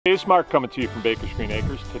Hey, it's Mark coming to you from Baker's Green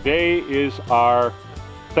Acres. Today is our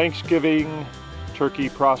Thanksgiving turkey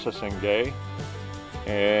processing day,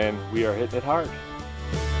 and we are hitting it hard.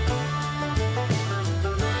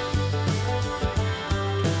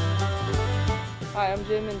 Hi, I'm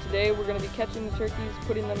Jim, and today we're going to be catching the turkeys,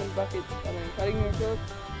 putting them in buckets, and then cutting their throats,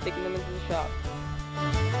 taking them into the shop.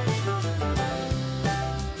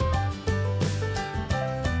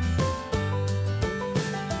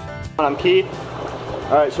 I'm Keith.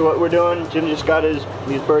 Alright, so what we're doing, Jim just got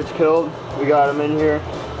these birds killed. We got them in here,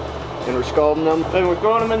 and we're scalding them, and we're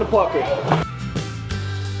throwing them in the plucker.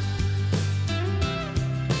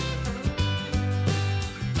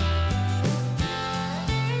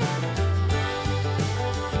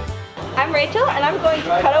 I'm Rachel, and I'm going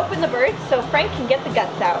to cut open the birds so Frank can get the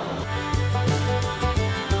guts out.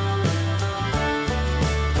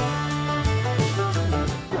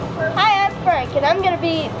 Hi, I'm Frank, and I'm going to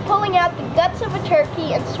be pulling out the guts of a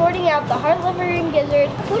turkey and sorting out the heart, liver, and gizzard,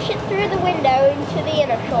 push it through the window into the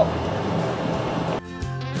inner shoulder.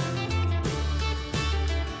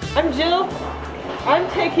 I'm Jill. I'm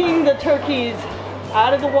taking the turkeys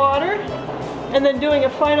out of the water and then doing a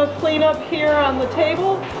final cleanup here on the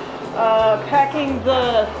table, packing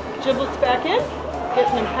the giblets back in,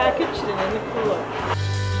 getting them packaged and in the cooler.